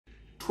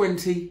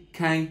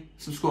20k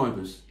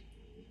subscribers.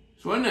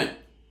 It's right, isn't it?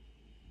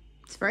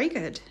 It's very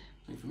good.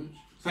 Thank you very much.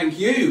 Thank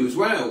you as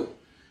well.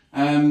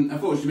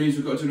 Unfortunately means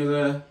we've got to do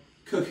another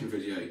cooking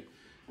video.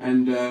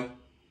 And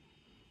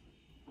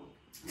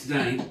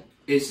today,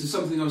 it's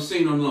something I've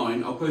seen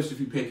online. I'll post a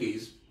few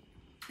pickies.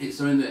 It's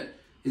something that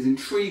has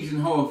intrigued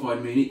and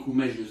horrified me in equal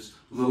measures.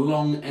 The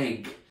long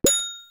egg.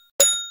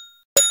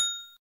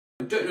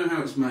 I don't know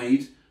how it's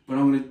made, but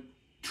I'm going to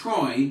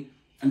try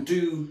and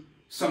do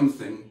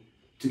something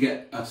to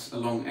get us a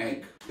long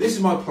egg. This is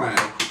my plan.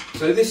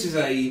 So this is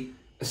a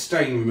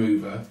stain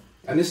remover,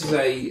 and this is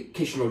a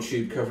kitchen roll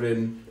tube covered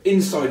in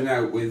inside and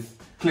out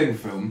with cling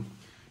film.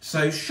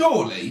 So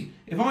surely,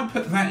 if I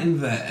put that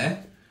in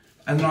there,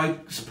 and I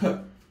put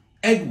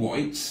egg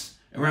whites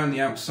around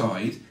the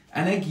outside,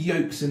 and egg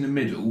yolks in the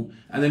middle,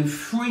 and then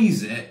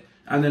freeze it,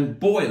 and then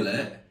boil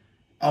it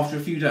after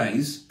a few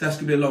days, that's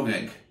going to be a long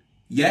egg.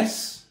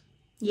 Yes?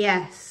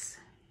 Yes.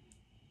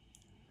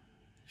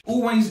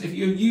 Always, if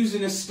you're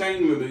using a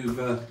stain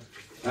remover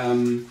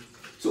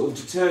sort of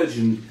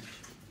detergent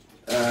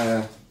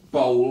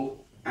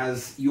bowl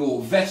as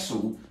your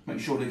vessel, make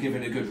sure to give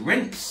it a good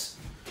rinse.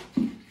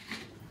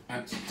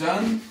 That's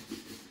done.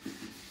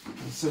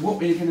 So what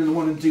we're going to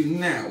want to do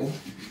now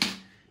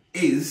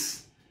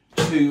is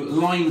to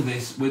line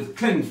this with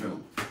cling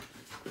film.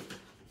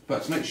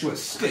 But to make sure it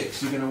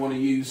sticks, you're going to want to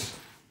use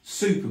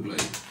super glue.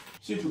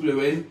 Super glue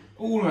in,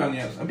 all around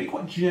the outside. I'll be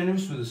quite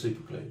generous with the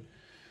super glue.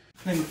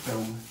 Cling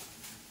film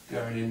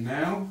going in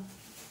now.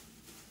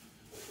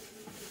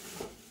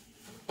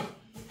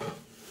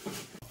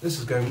 This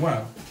is going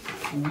well.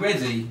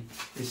 Already,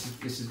 this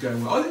is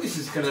going well. I think this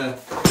is gonna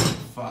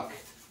fuck.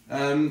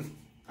 I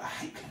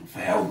hate cling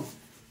film.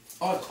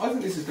 I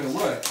think this is gonna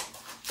work.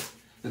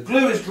 The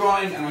glue is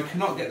drying, and I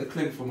cannot get the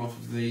cling film off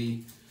of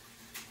the.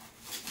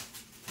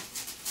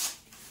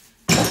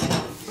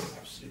 This is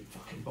absolute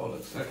fucking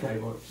bollocks. Okay,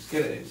 well, just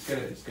get it in. Just get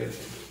it in. Just get it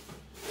in.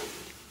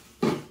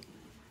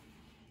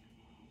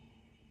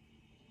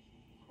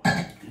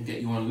 And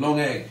get you one long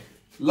egg.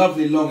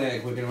 Lovely long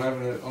egg. We're going to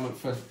have it on it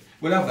first.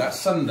 We'll have that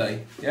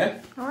Sunday, yeah?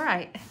 All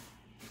right.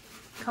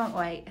 Can't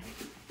wait.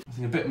 I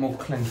think a bit more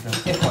cling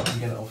film, if I can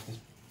get it off this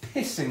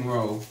pissing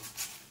roll.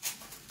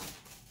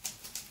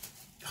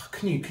 Oh,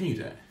 can you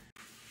do it?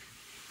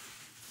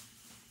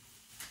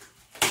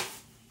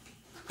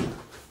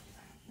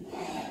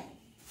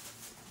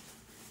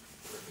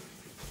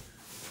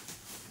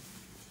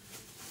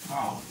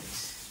 Oh,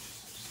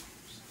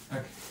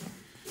 okay.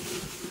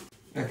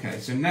 Okay,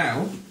 so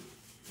now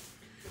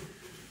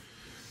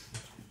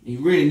you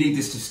really need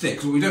this to stick,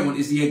 because what we don't want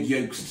is the egg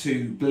yolks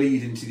to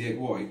bleed into the egg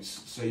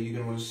whites. So you're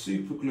going to want to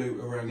super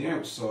glue around the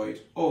outside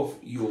of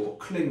your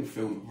cling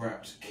film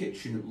wrapped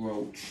kitchen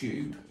roll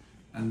tube,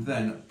 and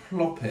then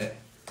plop it,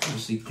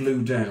 obviously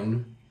glue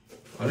down,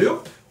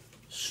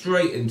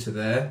 straight into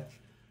there,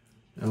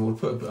 and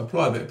we'll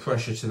apply a bit of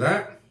pressure to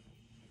that.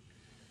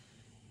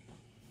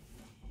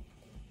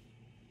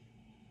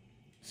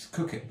 It's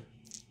cooking.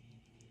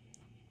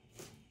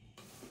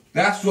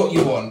 That's what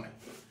you want.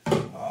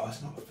 Oh,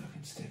 it's not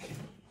fucking sticking.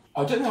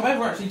 I don't think I've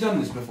ever actually done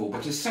this before,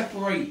 but to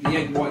separate the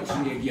egg whites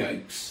from the egg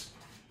yolks,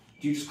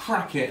 do you just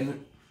crack it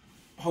and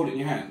hold it in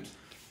your hand?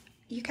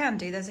 You can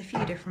do. There's a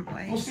few different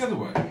ways. What's the other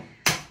way?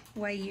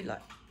 Way you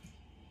like.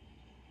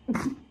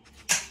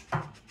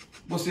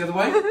 What's the other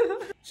way?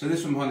 So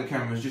this one behind the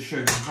camera is just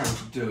showing you how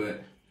to do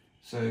it.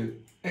 So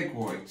egg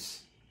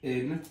whites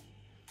in.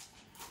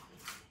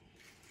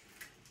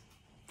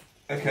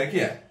 Okay,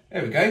 yeah,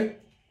 there we go.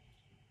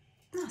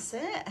 That's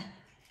it.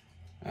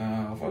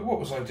 What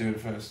was I doing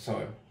first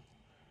time?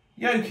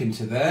 Yolk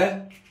into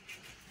there.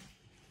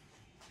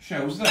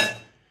 Shells there.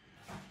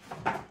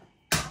 How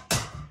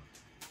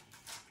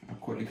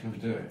quickly can I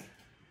do it?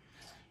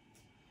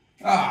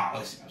 Ah,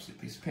 that's an absolute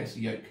piece of piss,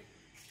 yolk.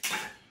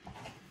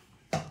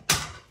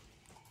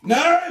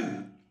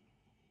 No!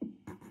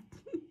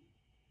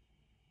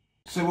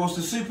 So whilst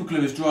the super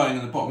glue is drying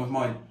at the bottom of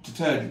my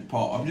detergent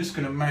pot, I'm just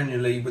going to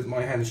manually, with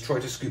my hands, try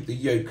to scoop the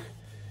yolk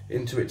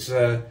into its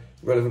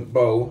relevant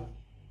bowl.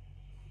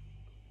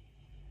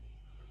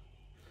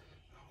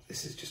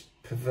 This is just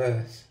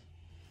perverse.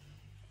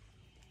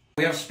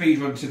 We have speed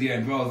run to the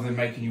end rather than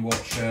making you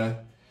watch,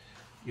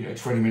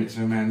 20 minutes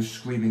of a man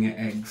screaming at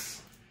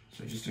eggs.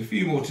 So just a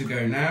few more to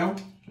go now,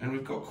 and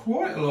we've got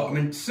quite a lot. I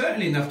mean,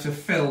 certainly enough to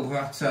fill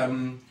that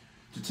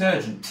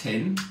detergent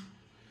tin.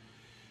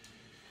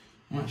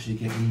 I'm actually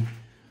getting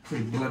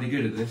pretty bloody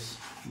good at this.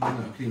 I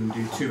don't know, I can even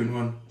do 2 in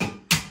 1.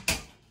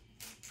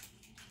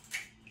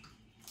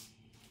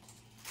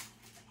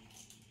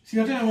 See,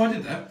 I don't know why I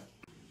did that.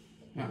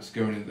 That's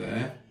going in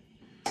there.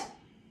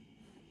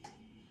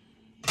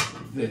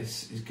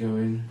 This is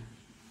going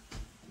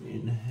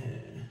in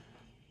here.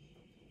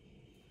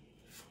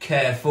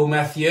 Careful,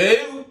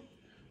 Matthew!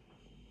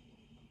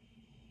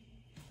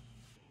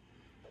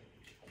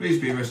 Please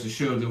be rest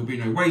assured there will be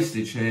no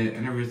wastage here,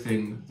 and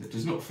everything that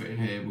does not fit in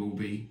here will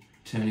be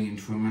turning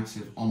into a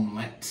massive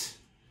omelette.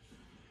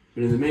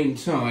 But in the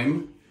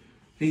meantime,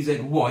 these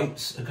egg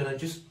whites are going to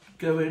just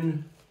go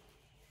in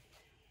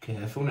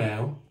Careful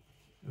now,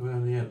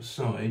 around the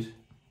outside.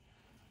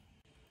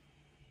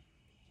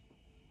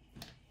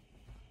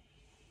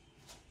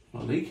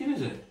 Not leaking,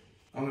 is it?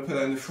 I'm going to put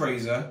that in the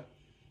freezer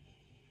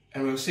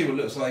and we'll see what it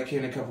looks like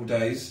in a couple of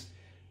days,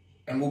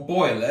 and we'll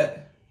boil it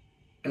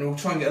and we'll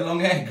try and get a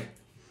long egg.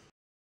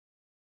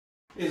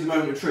 Here's a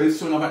moment of truth,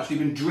 something I've actually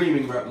been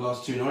dreaming about the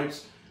last 2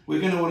 nights. We're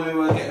going to want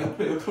to get a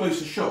bit of a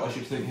closer shot, I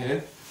should think,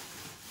 here.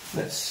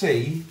 Let's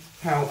see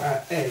how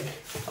our egg...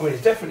 I mean,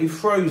 it's definitely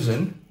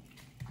frozen.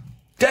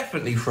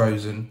 Definitely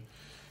frozen.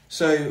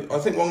 So I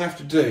think what I'm going to have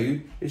to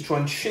do is try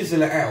and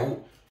chisel it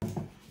out.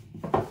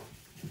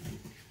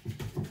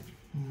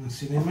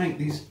 See, they make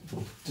these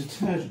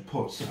detergent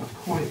pots that are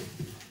quite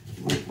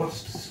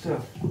robust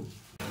stuff.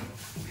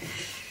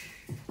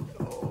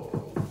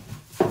 Oh.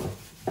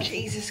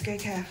 Jesus, go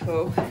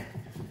careful.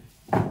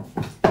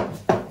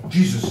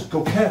 Jesus,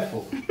 go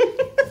careful.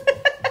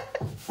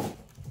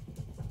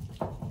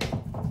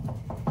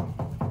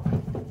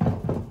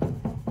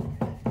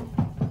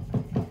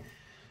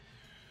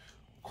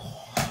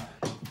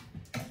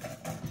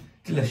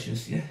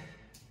 Delicious, yeah?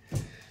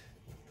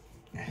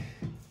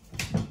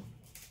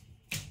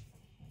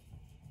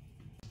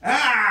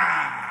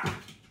 Ah!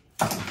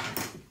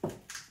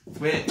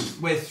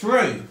 We're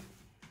through.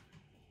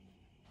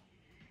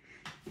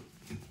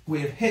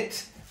 We've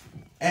hit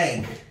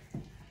egg.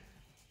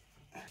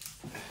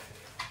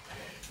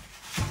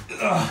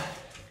 Ugh.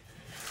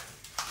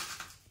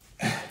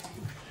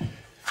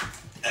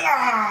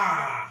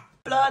 Ah!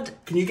 Blood.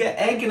 Can you get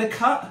egg in a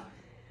cut?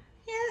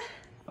 Yeah.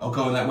 I'll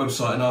go on that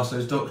website and ask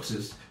those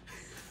doctors.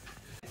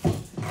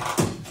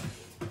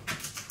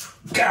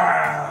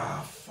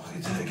 Ah,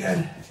 fucking do it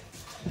again.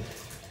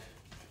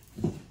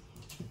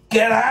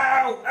 Get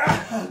out!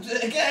 Ah, do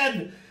it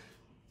again!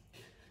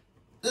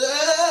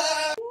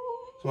 Ah.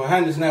 So my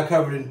hand is now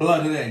covered in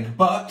blood and egg,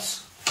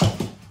 but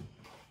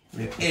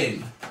we're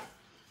in.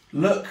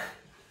 Look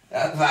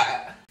at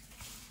that.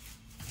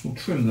 We'll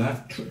trim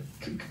that.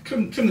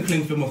 Trim the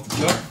cling film off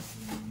the top.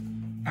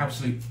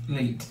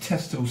 Absolutely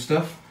detestable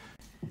stuff.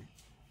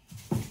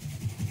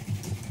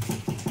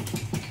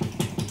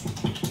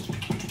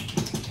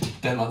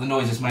 Don't like the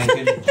noise it's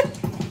making.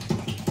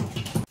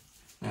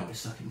 Now we're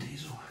sucking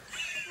diesel.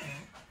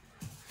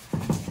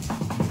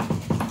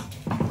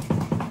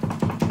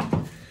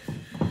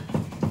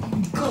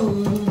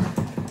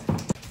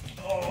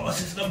 Oh,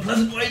 this is an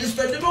unpleasant way to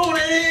spend the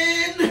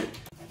morning!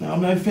 Now,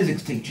 I'm no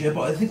physics teacher,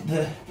 but I think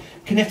the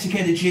kinetic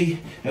energy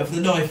of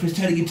the knife is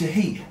turning into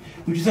heat,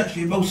 which has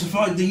actually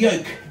emulsified the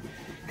yolk,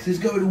 because it's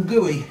going all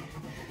gooey.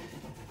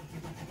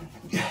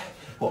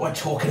 What am I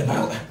talking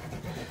about?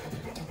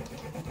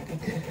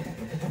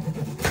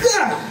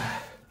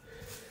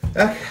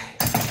 Okay,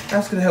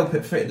 that's going to help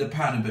it fit in the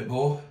pan a bit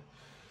more.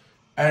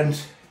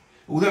 And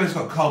although it's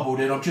got cardboard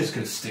in, I'm just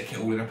going to stick it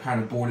all in a pan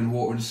of boiling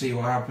water and see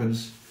what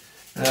happens.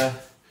 You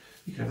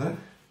can have that.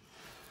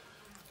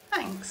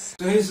 Thanks.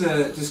 So here's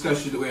a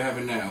discussion that we're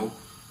having now.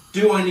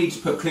 Do I need to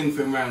put cling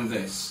film around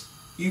this?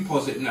 You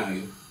posit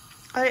no.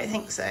 I don't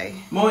think so.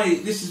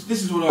 This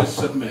is what I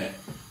submit.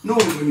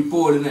 Normally when you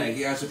boil an egg,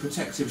 it has a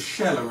protective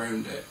shell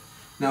around it.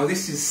 Now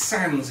this is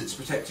sans its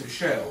protective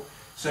shell.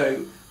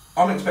 So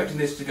I'm expecting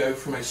this to go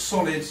from a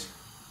solid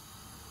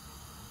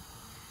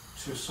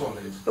to a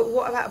solid. But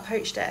what about a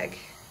poached egg?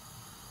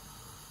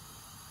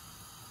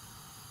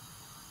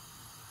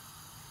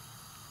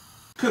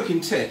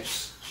 Cooking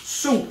tips.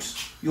 Salt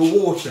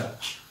your water,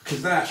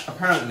 because that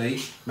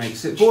apparently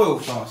makes it boil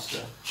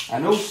faster.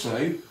 And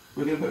also,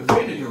 we're going to put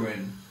vinegar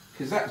in,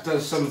 because that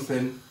does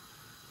something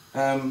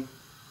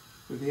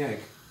with the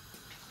egg.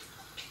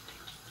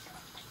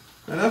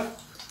 Enough?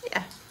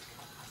 Yeah.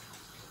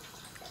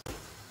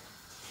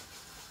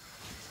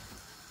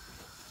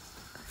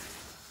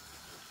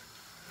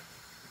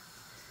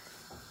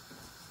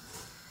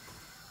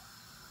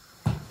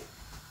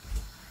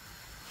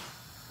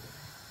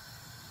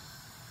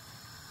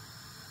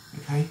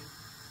 Okay.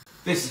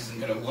 This isn't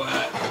going to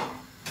work.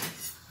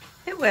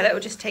 It will, it will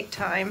just take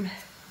time.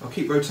 I'll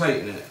keep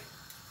rotating it.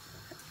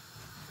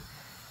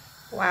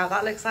 Wow,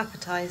 that looks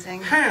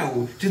appetising.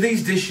 How do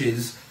these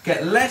dishes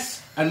get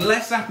less and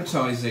less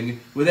appetising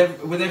with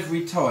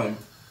every time?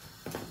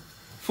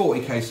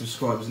 40k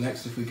subscribers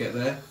next if we get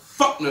there.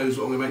 Fuck knows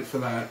what we make for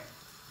that.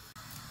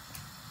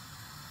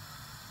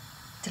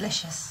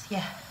 Delicious,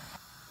 yeah.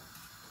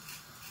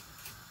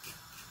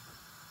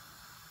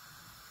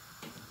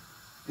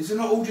 Is it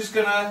not all just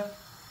gonna...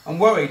 I'm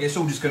worried it's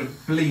all just gonna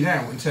bleed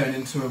out and turn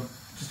into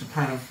just a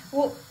pan of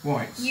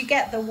whites. You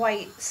get the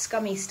white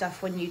scummy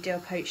stuff when you do a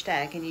poached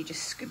egg and you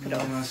just scoop it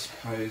off. I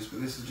suppose,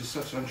 but this is just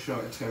such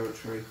uncharted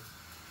territory.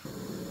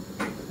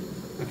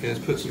 Okay,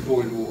 let's put some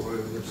boiling water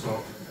over the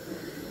top.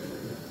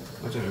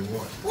 I don't know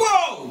why.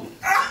 Whoa!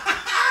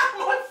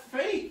 My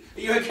feet!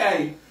 Are you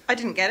okay? I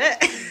didn't get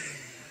it.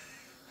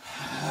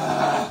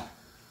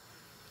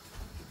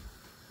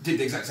 Did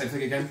the exact same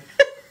thing again.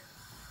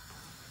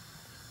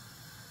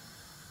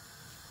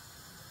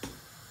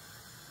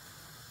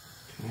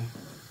 Okay.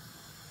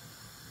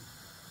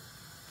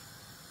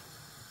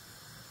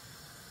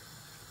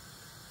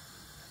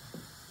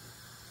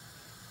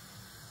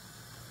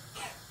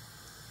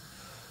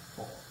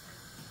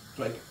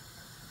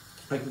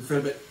 make me feel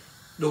a bit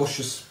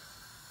nauseous.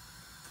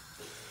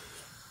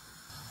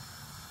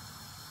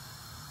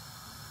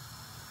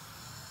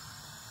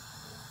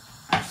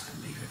 I'm just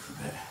going to leave it for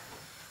a bit.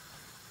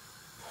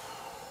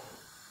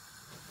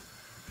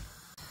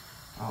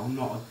 Oh,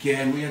 not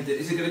again.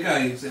 Is it going to go?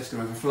 Is this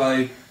going to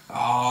overflow?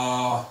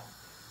 Ah,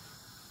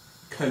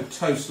 Coke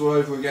toast all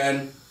over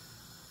again.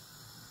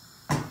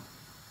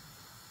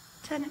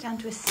 Turn it down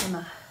to a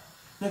simmer.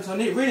 No, because I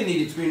really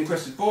need it to be in a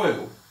crested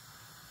boil.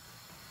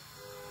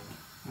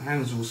 My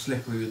hands are all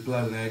slippery with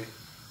blood and egg.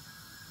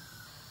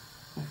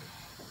 Okay.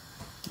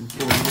 And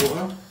pour the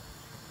water.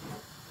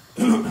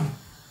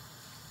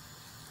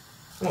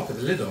 I might put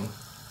the lid on.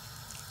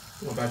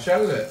 Not a bad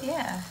shout, is it?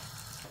 Yeah.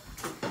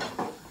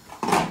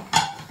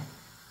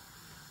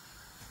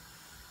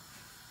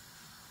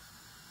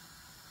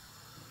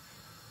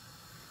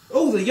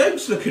 Oh, the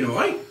yolk's looking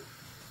alright.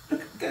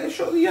 Look, get a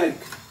shot of the yolk.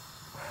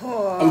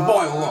 Oh. And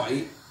by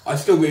alright, I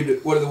still mean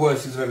one of the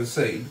worst things I've ever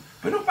seen.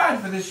 But not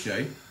bad for this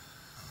show.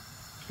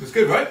 It's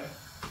good, right?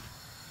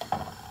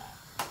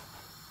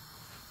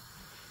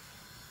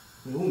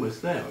 We're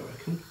almost there, I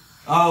reckon.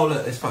 Oh,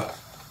 look, it's fucked.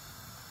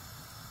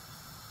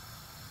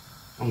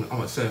 I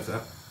might serve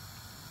that.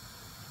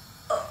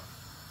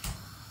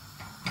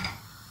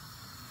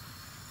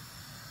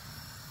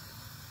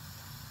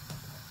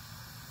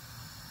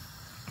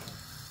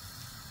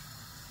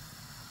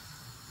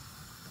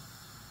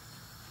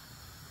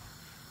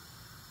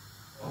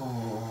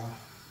 Oh,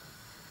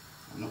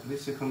 I'm not going to be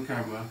sick on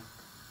camera.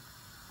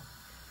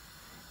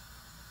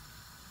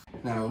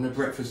 Now, when the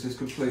breakfast is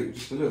complete,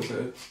 just a little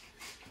bit of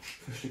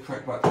freshly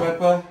cracked black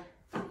pepper,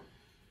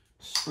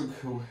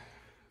 sprinkle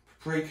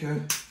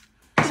paprika,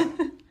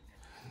 and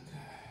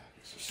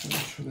some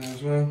spinach from there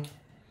as well.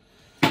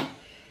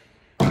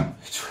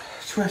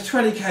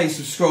 20k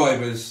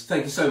subscribers,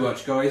 thank you so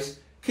much, guys.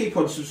 Keep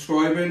on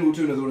subscribing, we'll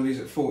do another one of these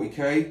at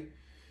 40k.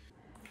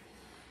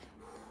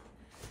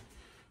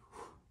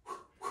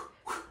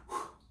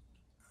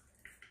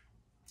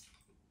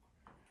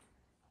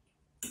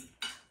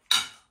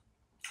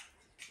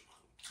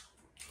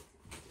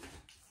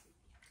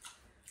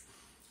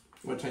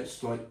 What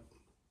tastes like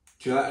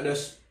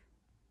gelatinous,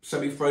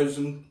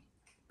 semi-frozen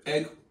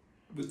egg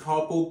with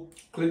cardboard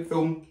cling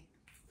film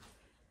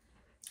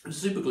and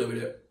super glue in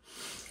it.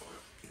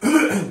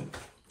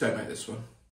 Don't make this one.